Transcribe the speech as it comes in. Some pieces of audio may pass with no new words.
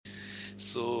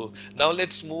So now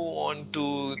let's move on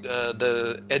to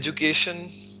the education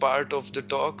part of the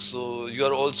talk. So you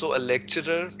are also a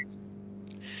lecturer.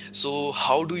 So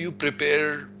how do you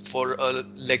prepare for a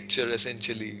lecture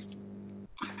essentially?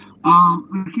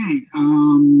 Okay.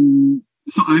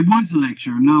 So I was a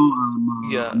lecturer. Now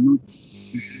Yeah, I'm not.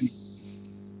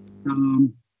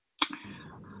 Um,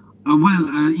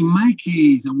 in my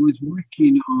case, I was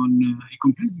working on a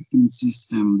completely different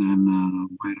system than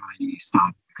where I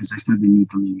started because I studied in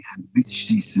Italy and the British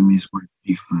system is quite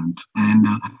different. And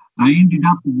I ended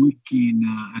up working,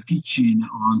 teaching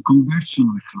on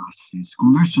conversional classes.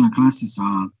 Conversional classes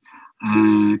are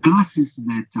classes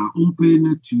that are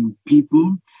open to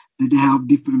people that have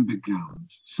different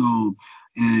backgrounds. So,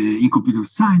 in computer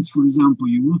science, for example,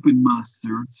 you open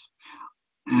masters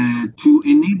to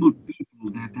enable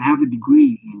people that have a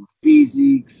degree in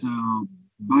physics,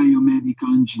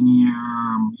 biomedical engineer,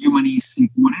 humanistic,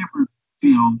 whatever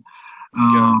field,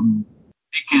 yeah,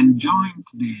 they can join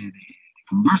the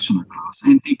conversional class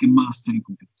and take a master in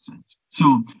computer science.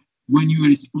 So when you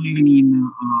are explaining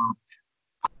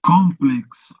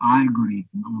complex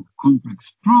algorithm or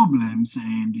complex problems,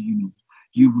 and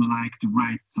you would like to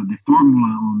write the formula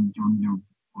on your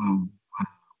well,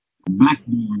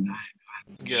 blackboard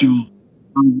and yeah, show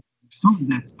how you solve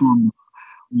that formula,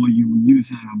 or you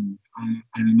use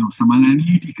I don't know, some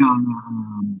analytical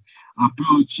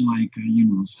approach like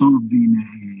solving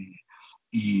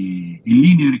a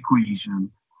linear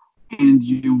equation, and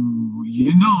you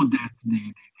know that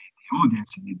the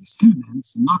audience and the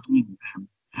students, not all of them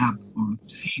have or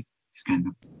see these kind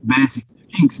of basic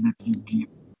things that you give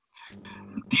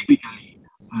typically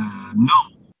know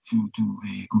to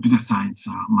a computer science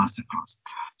master class.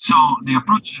 So the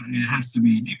approach has to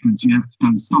be different. You have to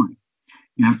tell a story.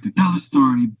 You have to tell a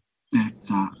story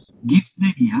that gives the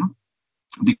idea,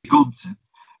 the concept.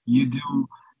 You do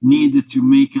need to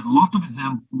make a lot of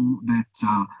examples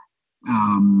that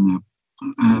um,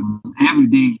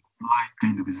 everyday life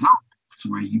kind of examples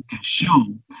where you can show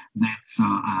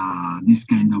that this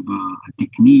kind of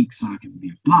techniques can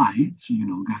be applied. So,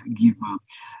 give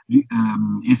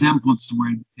examples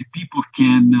where the people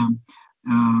can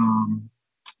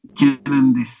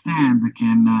understand,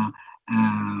 can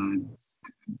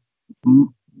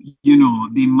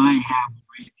they might have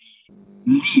already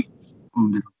lived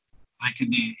on the like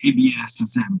the ABS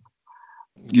example.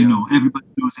 yeah, Everybody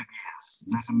knows ABS.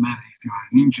 Doesn't matter if you are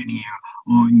an engineer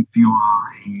or if you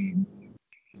are a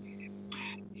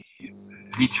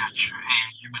literature, a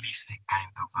humanistic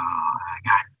kind of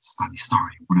guy that study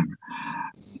story, whatever.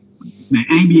 The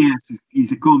ABS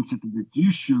is a concept that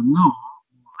you should know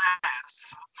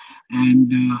less,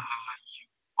 and you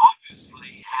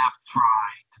obviously have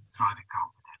tried to drive a car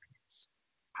with ABS.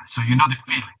 So you know the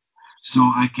feeling. So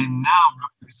I can now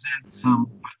represent some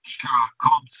particular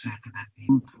concept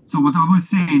that. So what I was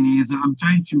saying is I'm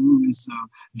trying to always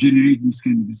generate this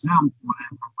kind of example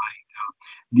and provide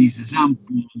these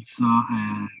examples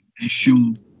and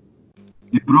show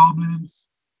the problems,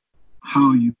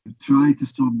 how you try to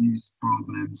solve these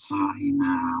problems with an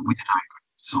algorithm.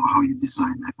 So how you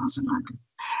design that as an algorithm.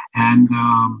 And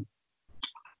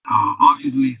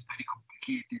obviously it's very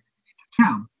complicated.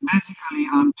 Yeah, basically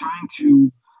I'm trying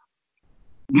to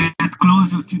get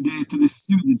closer to the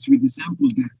students with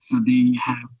examples that they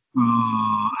have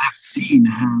seen,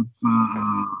 have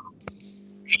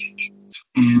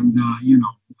and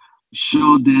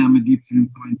show them a different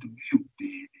point of view.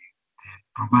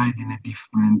 Providing a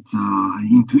different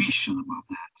intuition about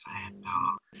that. And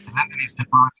then there is the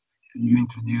part you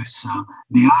introduce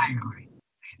the algorithm,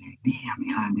 the idea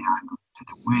behind the algorithm,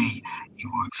 the way it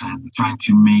works, and trying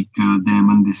to make them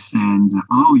understand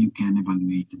how you can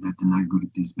evaluate that an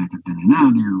algorithm is better than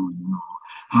another, or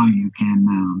how you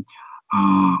can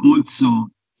also,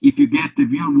 if you get a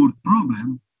real world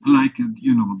problem, like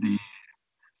the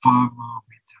farmer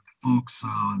with the folks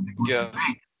on the goosey yeah,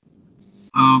 bank.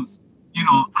 Um,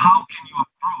 how can you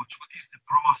approach? What is the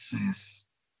process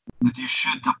that you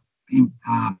should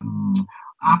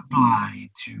apply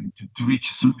to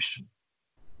reach a solution?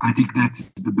 I think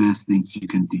that's the best things you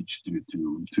can teach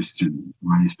to students,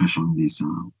 right? Especially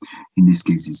in these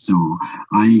cases. So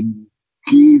I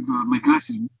give my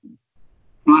classes,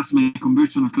 plus my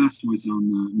conversational class was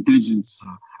on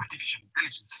artificial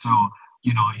intelligence. So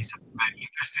it's a very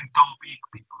interesting topic.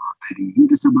 People are very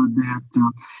interested about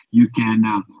that. You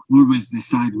can always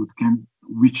decide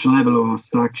which level of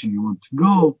abstraction you want to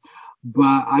go.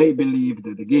 But I believe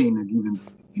that again, given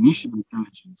the definition of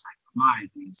intelligence I provide,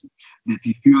 is that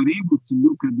if you are able to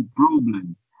look at the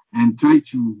problem and try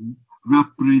to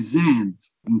represent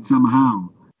in somehow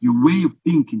your way of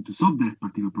thinking to solve that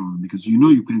particular problem, because you know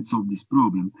you can solve this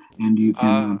problem, and you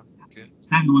can Okay.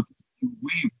 understand what your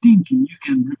way of thinking, you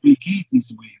can replicate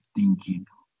this way of thinking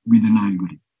with an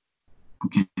algorithm.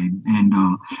 Okay,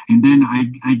 and then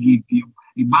I give you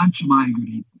a bunch of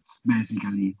algorithms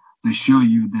basically to show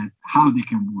you that how they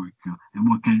can work and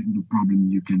what kind of problem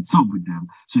you can solve with them.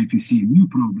 So if you see a new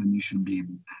problem, you should be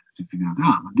able to figure out,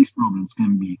 these problems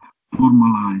can be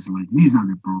formalized like these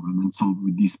other problem and solved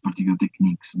with these particular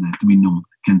techniques that we know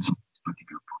can solve this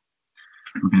particular problem.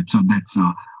 Okay, so that's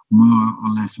more or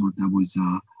less what I was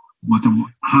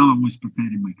how I was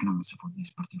preparing my class for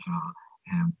this particular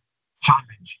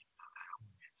challenge.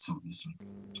 So this,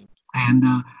 and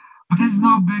but that's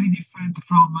not very different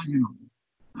from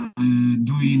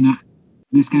doing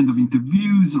this kind of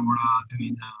interviews or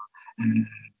doing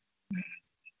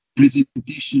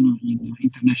presentation in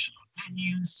international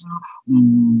venues,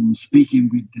 speaking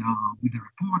with a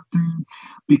reporter,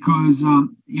 because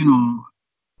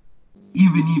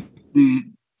even if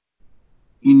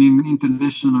in an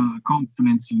international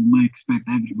conference you might expect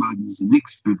everybody is an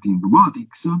expert in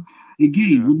robotics.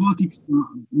 Again, Yeah. robotics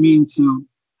means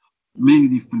many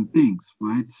different things,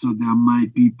 right? So there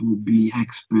might people be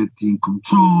expert in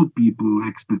control, people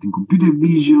expert in computer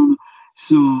vision.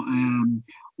 So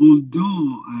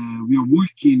although we are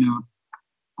working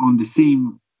on the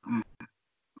same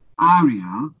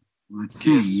area, let's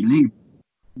say, Yes.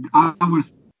 our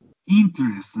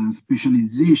interests and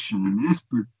specialization and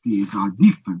expertise are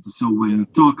different. So when Yeah. you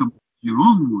talk about your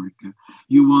own work,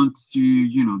 you want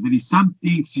to, there is some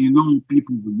things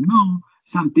people will know,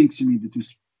 some things you need to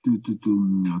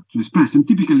express, and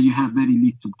typically you have very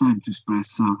little time to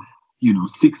express.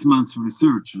 6 months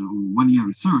research or 1 year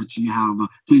research, you have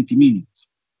 20 minutes.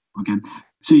 Okay,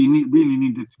 so you really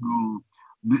needed to go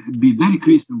be very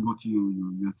crisp in what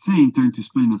you're saying, trying to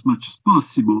explain as much as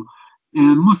possible.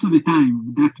 And most of the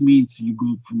time, that means you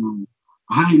go through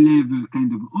a high level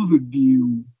kind of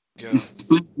overview, Yeah.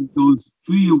 explaining those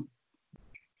two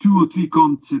or three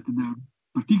concepts that are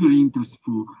particularly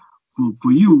interesting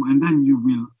for you, and then you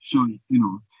will show,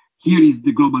 here is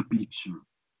the global picture.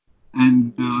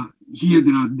 And here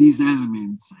there are these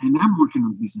elements, and I'm working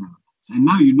on these elements. And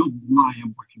now you know why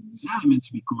I'm working on these elements,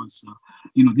 because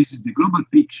this is the global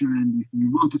picture, and if you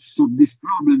wanted to solve these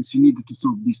problems, you needed to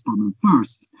solve this problem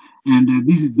first. And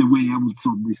this is the way I would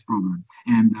solve this problem.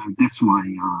 And that's why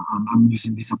I'm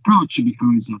using this approach,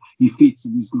 because it fits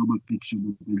this global picture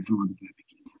that I drew at the very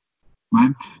beginning.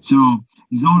 Right? So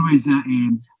it's always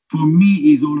for me,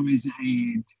 is always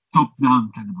a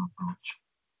top-down kind of approach.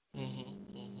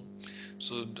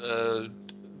 So,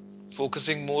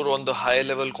 focusing more on the high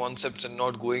level concepts and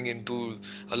not going into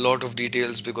a lot of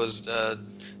details, because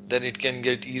then it can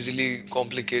get easily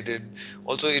complicated.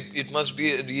 Also, it must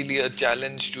be really a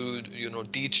challenge to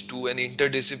teach to an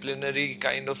interdisciplinary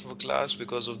kind of a class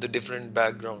because of the different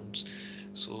backgrounds.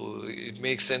 So it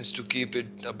makes sense to keep it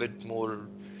a bit more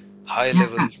high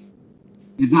level. Yes,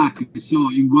 exactly. So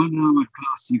in 1 hour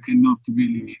class, you cannot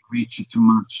really reach too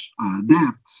much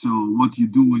depth. So what you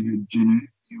do,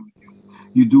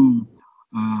 you do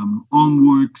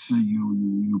homeworks,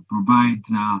 you provide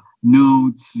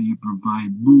notes, you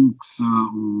provide books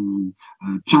or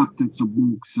chapters of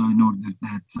books in order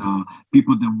that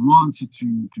people that want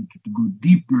to go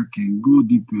deeper can go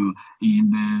deeper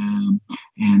in,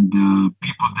 and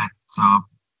people that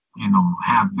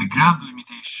have background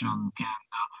limitation can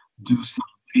do some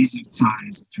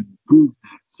exercise to improve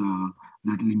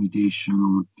that limitation,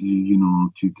 or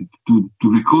to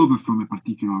recover from a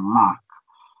particular lack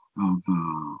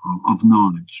of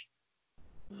knowledge.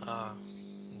 Ah,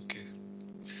 okay.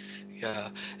 Yeah.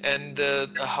 And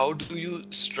how do you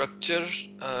structure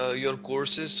your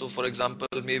courses? So, for example,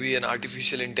 maybe an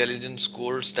artificial intelligence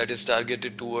course that is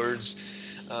targeted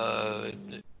towards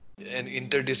an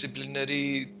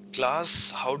interdisciplinary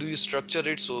class. How do you structure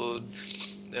it? So,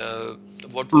 uh,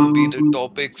 what would be the Um,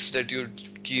 topics that you'd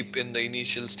keep in the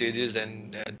initial stages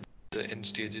and at the end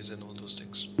stages and all those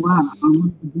things? well,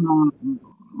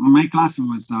 my class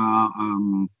was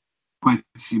quite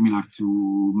similar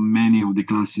to many of the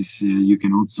classes you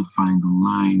can also find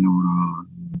online, or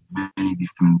many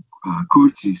different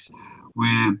courses,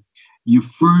 where you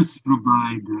first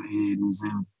provide an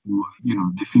example,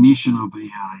 definition of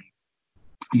AI.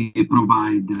 You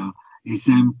provide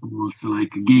examples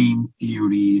like game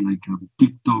theory, like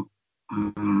TikTok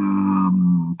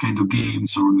kind of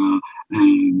games, or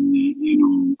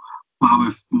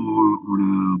Power 4 or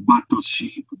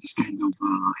Battleship, this kind of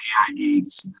AI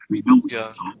games that we know it. Yeah.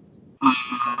 So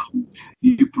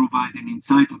you provide an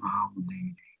insight on how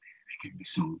they can be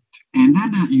solved. And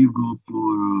then you go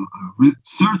for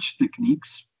research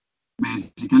techniques.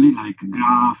 basically like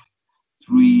graph,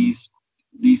 trees.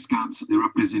 This comes the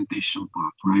representation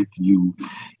part, right? You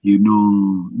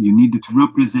know you need to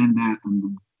represent that,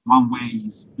 and one way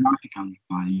is graphically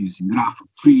by using graph of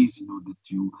trees in order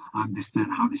to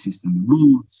understand how the system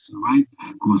moves, right?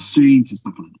 Constraints and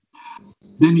stuff like that.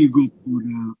 Then you go for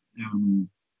the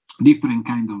different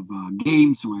kind of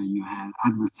games where you have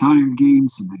adversarial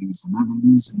games. So there is another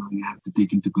user. Now you have to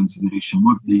take into consideration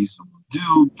what the user will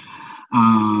do.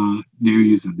 Their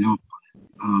user, the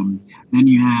opponent. Then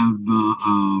you have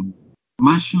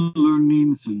machine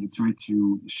learning. So you try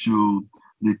to show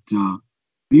that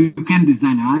you can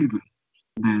design an algorithm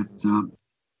that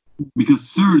because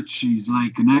search is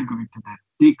like an algorithm that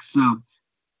takes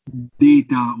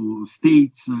data or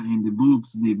states and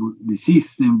evolves the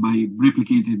system by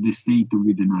replicating the state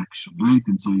with an action, right?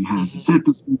 And so it has a set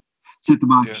of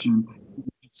Yeah. action,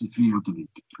 it's a tree out of it,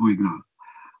 or a graph.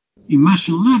 In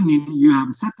machine learning, you have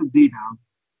a set of data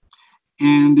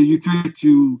and you try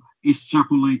to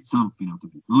extrapolate something out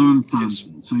of it, learn Yes.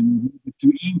 something. So you need to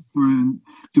infer,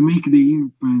 to make the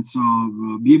inference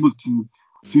of be able to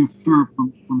infer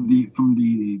from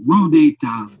the raw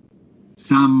data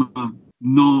some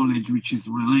knowledge which is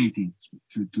related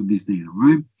to this data,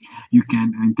 right? You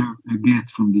can get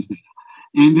from this data.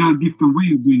 And there are different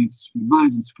ways of doing it,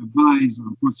 supervise and supervise,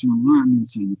 reinforcement learning.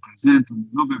 So you present an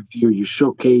overview, you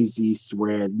show cases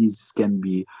where this can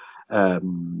be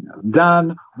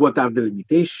done, what are the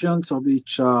limitations of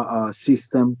each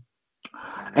system,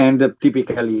 and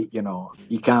typically,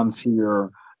 it comes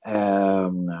here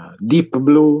deep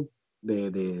blue,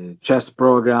 the chess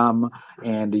program,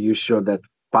 and you show that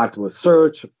part was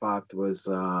search, part was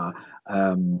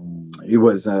it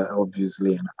was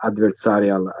obviously an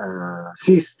adversarial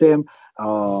system.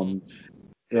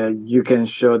 You can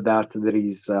show that there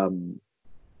is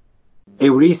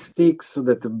heuristics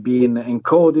that have been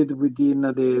encoded within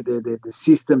the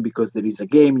system because there is a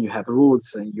game, you have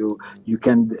rules, and you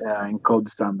can encode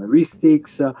some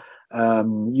heuristics.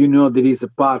 There is a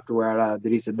part where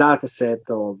there is a data set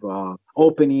of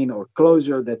opening or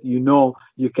closure that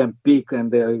you can pick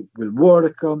and they will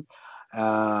work.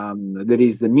 There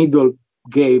is the middle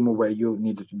game where you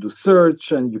need to do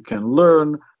search and you can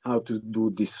learn how to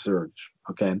do this search.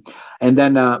 Okay, and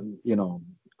then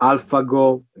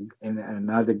AlphaGo, and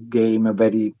another game,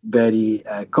 very, very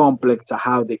complex,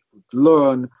 how they could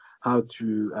learn how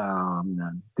to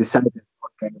decide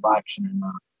what kind of action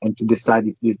and to decide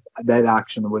if that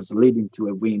action was leading to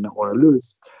a win or a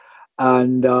lose.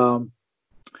 And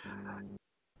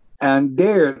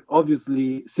there,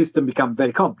 obviously, system become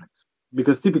very complex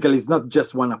because typically it's not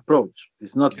just one approach.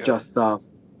 It's not Yeah. just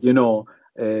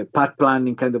path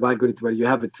planning kind of algorithm where you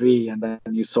have a tree and then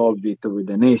you solve it with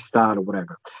an A star or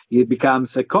whatever. It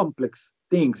becomes a complex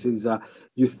things. Is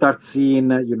You start seeing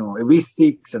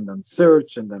heuristics and then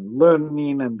search and then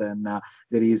learning and then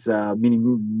there is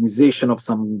minimization of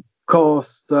some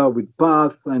cost with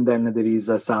path, and then there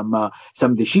is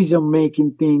some decision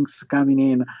making things coming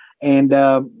in, and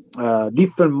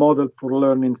different model for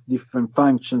learning different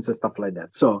functions and stuff like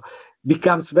that. So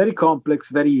becomes very complex,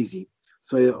 very easy.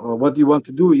 So what you want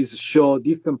to do is show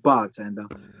different parts, and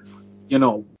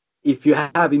if you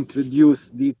have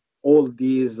introduced all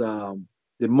these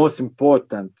the most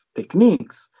important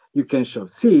techniques, you can show.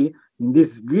 See, in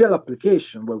this real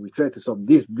application where we try to solve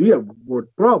this real world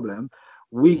problem,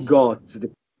 we got the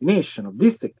combination of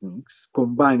these techniques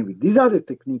combined with these other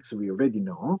techniques we already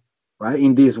know, right?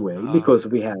 In this way, because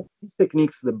we have these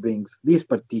techniques that brings this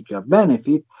particular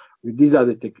benefit with these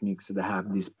other techniques that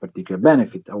have this particular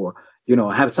benefit, or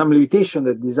have some limitation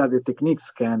that these other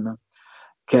techniques can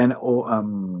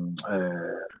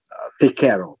take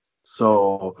care of.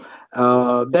 So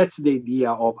that's the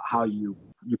idea of how you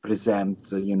present,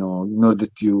 in order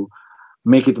to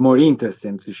make it more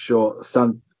interesting, to show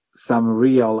some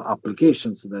real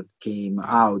applications that came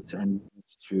out, and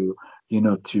to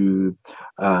to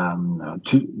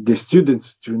the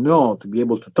students to be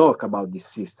able to talk about these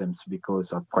systems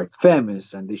because are quite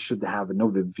famous, and they should have an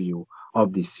overview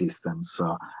of these systems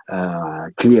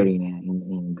clearly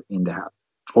in the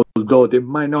although they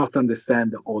might not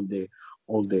understand all the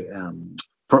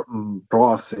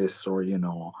process, or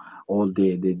all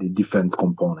the different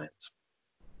components.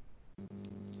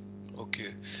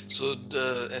 Okay, so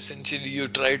essentially you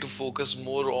try to focus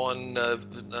more on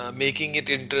making it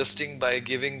interesting by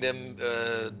giving them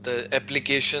the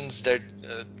applications that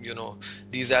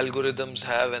these algorithms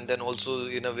have, and then also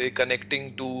in a way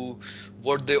connecting to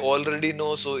what they already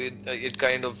know, so it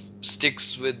kind of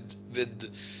sticks with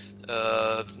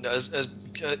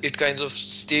it kind of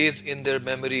stays in their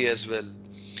memory as well,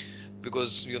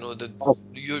 because the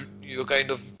you you're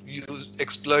kind of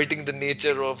exploiting the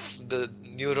nature of the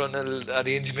neuronal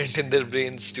arrangement in their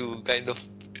brains to kind of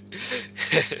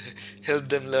help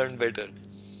them learn better.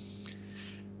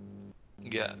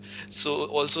 Yeah. So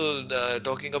also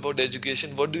talking about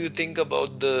education, what do you think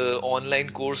about the online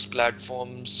course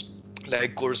platforms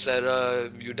like Coursera,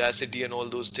 Udacity, and all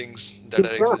those things that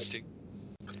are existing?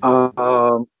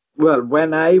 Well,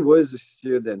 when I was a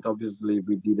student, obviously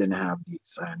we didn't have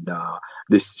this, and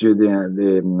the student,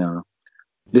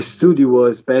 the studio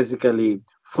was basically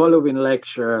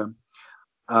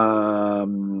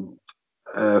um,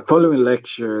 following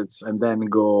lectures, and then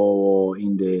go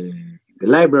in the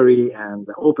library and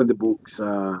open the books,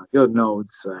 your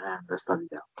notes, and study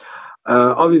them.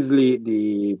 Obviously,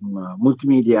 the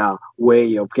multimedia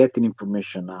way of getting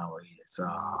information now is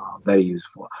very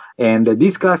useful, and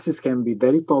these classes can be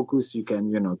very focused. You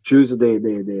can, choose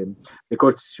the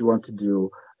courses you want to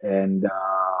do, and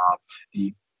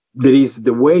y- there is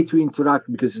the way to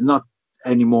interact because it's not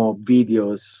anymore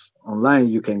videos online.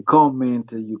 You can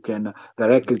comment, you can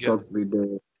directly Yeah. talk with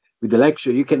the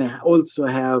lecture. You can also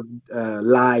have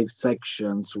live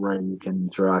sections where you can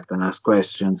interact and ask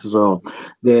questions. So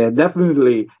there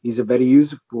definitely is a very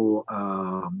useful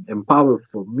and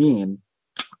powerful mean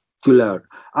to learn.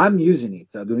 I'm using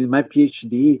it during my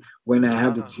PhD when I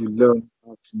had Ah, to learn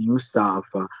about new stuff.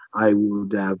 I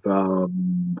would have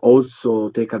also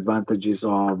take advantages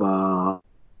of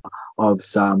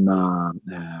some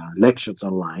lectures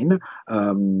online.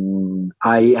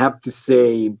 I have to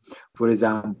say, for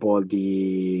example,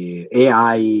 the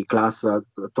AI class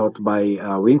taught by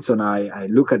Winston, I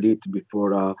look at it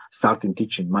before starting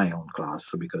teaching my own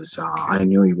class because okay. I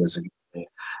knew he was a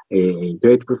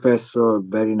great professor,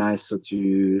 very nice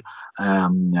to,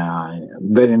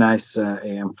 very nice,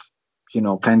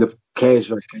 kind of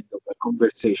casual kind of a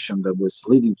conversation that was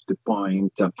leading to the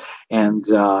point, and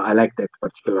I like that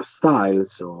particular style,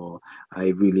 so I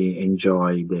really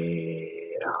enjoy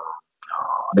the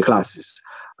classes.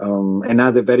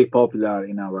 Another very popular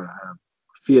in our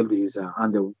field is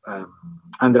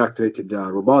underactuated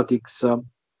robotics,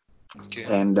 Okay.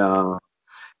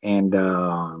 and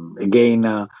again,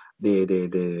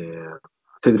 the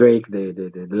Drake,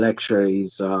 the lecturer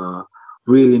is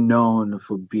really known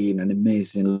for being an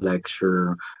amazing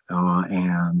lecturer,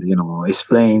 and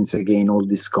explains again all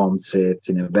these concepts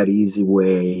in a very easy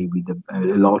way with a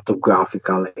lot of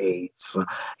graphical aids,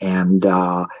 and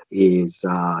is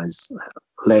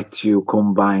let you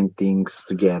combine things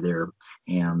together,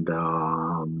 and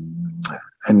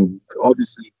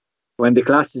obviously when the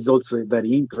class is also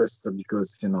very interesting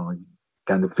because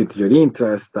kind of fit your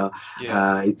interest,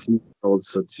 Yeah. it's easy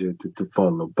also to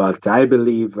follow. But I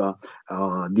believe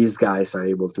these guys are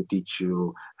able to teach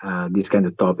you these kind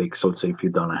of topics also if you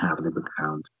don't have the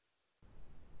background.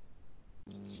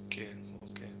 Okay.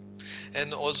 Okay.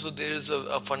 And also there is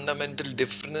a fundamental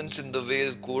difference in the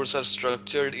way courses are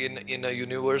structured in a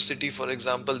university. For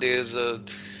example, there's a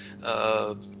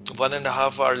uh,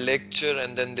 1.5 hour lecture,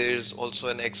 and then there's also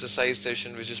an exercise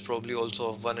session which is probably also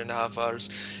of 1.5 hours.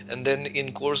 And then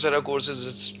in Coursera courses,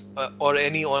 it's or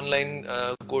any online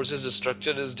courses, the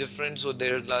structure is different. So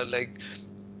there are like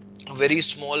very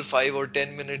small 5 or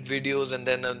 10 minute videos and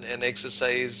then an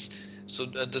exercise. So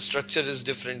the structure is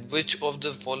different. Which of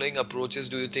the following approaches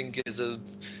do you think is a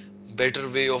better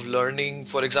way of learning,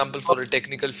 for example, for a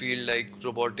technical field like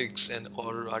robotics and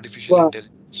or artificial Well,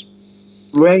 intelligence?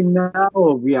 right now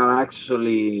we are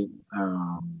actually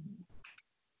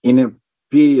in a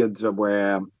period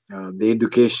where the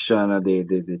education,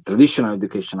 the traditional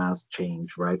education has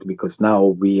changed, right? Because now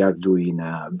we are doing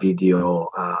a video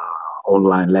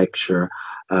online lecture.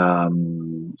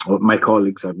 My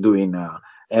colleagues are doing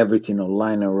everything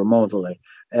online and remotely.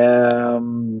 Yeah.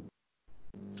 Um,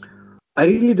 I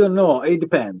really don't know. It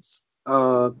depends.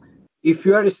 If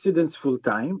you are a student full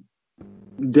time,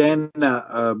 then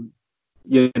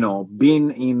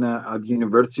being in at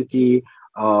university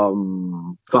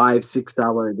 5 6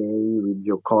 hour a day with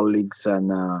your colleagues,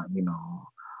 and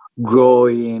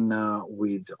growing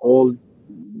with all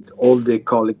the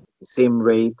colleagues at the same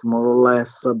rate more or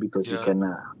less, because you Yeah. can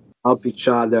help each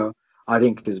other. I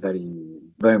think is very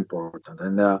very important.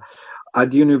 And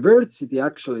at the university,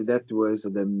 actually, that was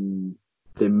the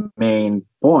main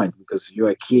point, because you're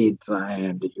a kid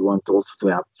and you want also to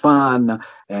have fun,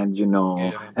 and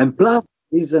Yeah. and plus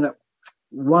is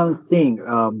one thing.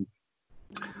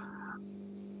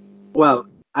 Well,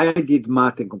 I did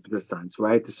math and computer science,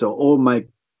 right? So all my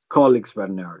colleagues were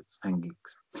nerds and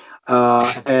geeks,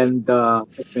 and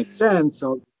it makes sense.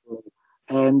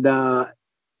 And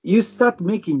you start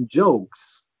making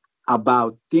jokes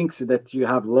about things that you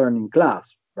have learned in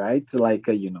class. right? Like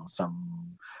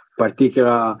some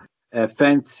particular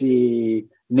fancy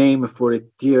name for a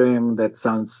theorem that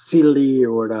sounds silly,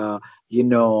 or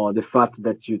the fact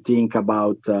that you think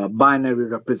about binary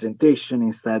representation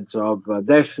instead of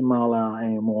decimal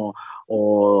anymore,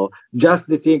 or just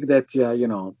the thing that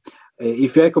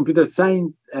if you're a computer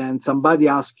science and somebody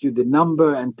asks you the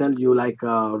number and tell you like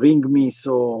ring me,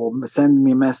 so send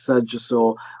me a message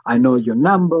so I know your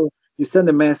number, you send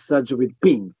a message with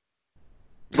ping,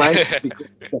 right? Because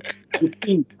you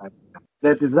ping that.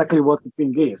 That's exactly what the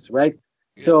ping is, right?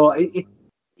 Yeah. So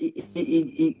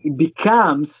it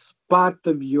becomes part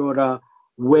of your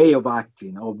way of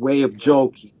acting, or way of Yeah.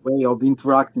 joking, way of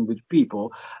interacting with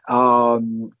people,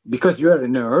 because you're a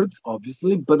nerd,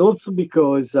 obviously, but also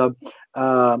because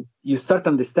you start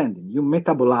understanding, you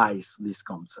metabolize this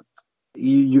concept.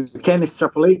 You can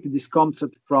extrapolate this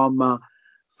concept from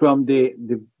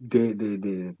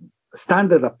the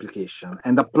standard application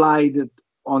and applied it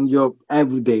on your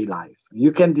everyday life.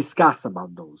 You can discuss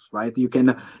about those, right? Yeah.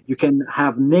 You can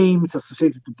have names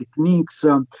associated to techniques.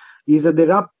 Is the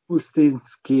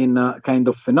Rapustinskin kind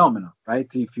of phenomenon, right?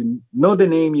 If you know the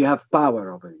name, you have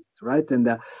power over it, right?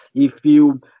 And if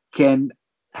you can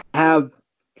have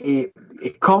a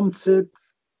concept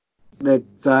that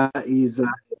is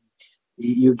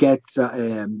you get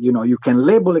you can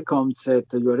label a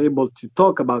concept, you're able to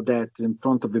talk about that in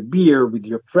front of a beer with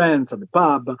your friends at the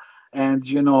pub, and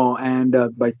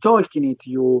by talking it,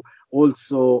 you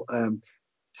also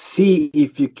see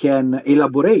if you can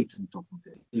elaborate on top of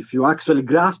it, if you actually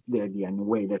grasp the idea in a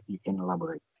way that you can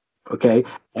elaborate. Okay.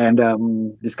 And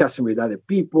discussing with other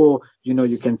people,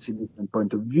 you can see different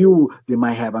point of view, they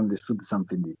might have understood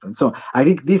something different. So I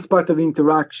think this part of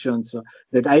interactions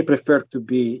that I prefer to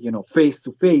be face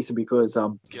to face, because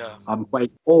Yeah. I'm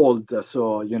quite old,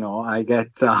 so I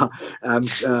get um,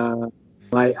 uh,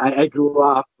 I grew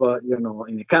up,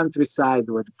 in the countryside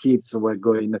where the kids were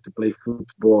going to play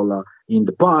football in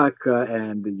the park,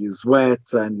 and you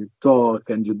sweat and you talk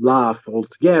and you laugh all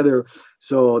together.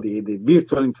 So the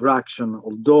virtual interaction,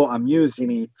 although I'm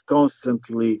using it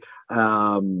constantly,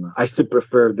 I still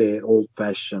prefer the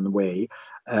old-fashioned way.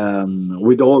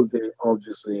 With all the,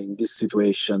 obviously, in this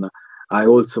situation, I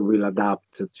also will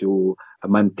adapt to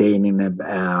maintaining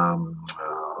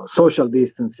social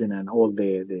distancing and all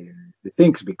the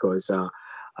things, because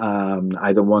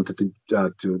I don't want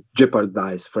to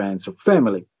jeopardize friends or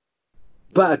family.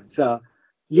 But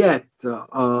yet,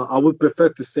 I would prefer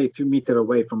to stay 2 meters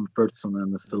away from a person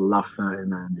and still laugh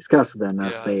and discuss than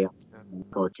Yeah. stay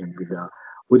talking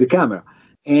with the camera.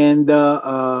 And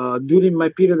during my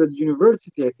period at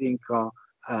university, I think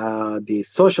the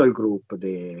social group,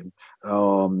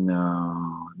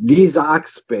 this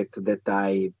aspect that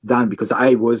I done, because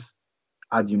I was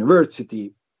at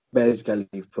university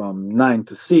basically from 9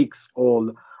 to 6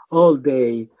 all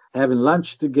day, having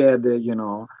lunch together,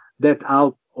 that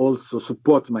help also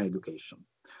support my education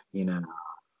in a,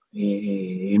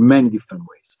 in many different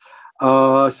ways.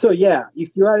 So yeah,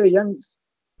 if you are a young,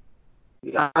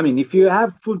 I mean, if you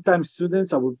have full-time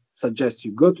students, I would suggest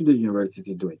you go to the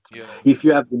university, do it. Yeah. If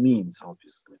you have the means,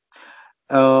 obviously.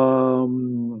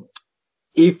 Um,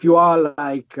 if you are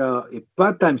like a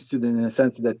part-time student, in the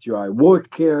sense that you are a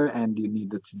worker and you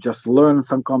needed to just learn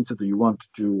some concept, or you want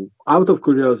to, out of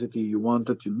curiosity, you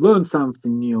wanted to learn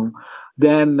something new,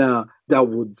 then that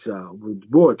would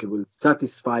work. It will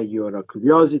satisfy your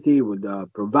curiosity, would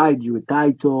provide you a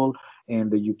title,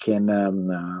 and you can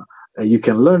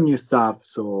learn new stuff.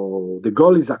 So the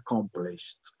goal is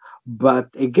accomplished. But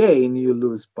again, you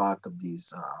lose part of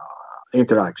this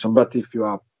interaction. But if you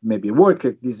are maybe a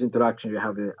worker, this interaction you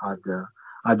have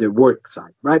at the work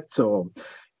site, right? So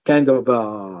kind of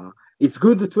it's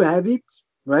good to have it,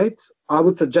 right? I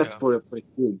would suggest Yeah. for a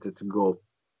kid to go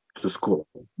to school,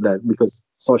 that because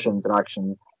social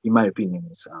interaction, in my opinion,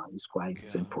 is quite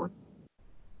Yeah. important.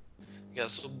 Yeah,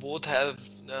 so both have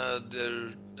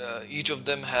their each of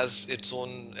them has its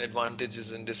own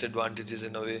advantages and disadvantages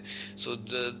in a way. So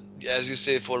as you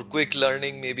say, for quick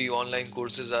learning, maybe online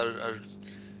courses are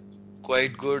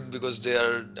quite good because they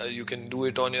are you can do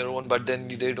it on your own, but then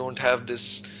they don't have this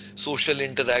social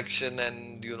interaction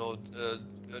and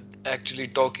actually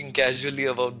talking casually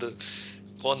about the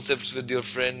concepts with your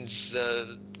friends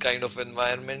kind of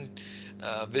environment,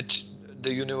 which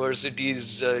the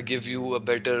universities give you a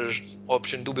better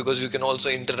option to, because you can also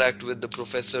interact with the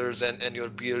professors and your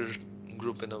peer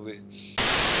group in a way.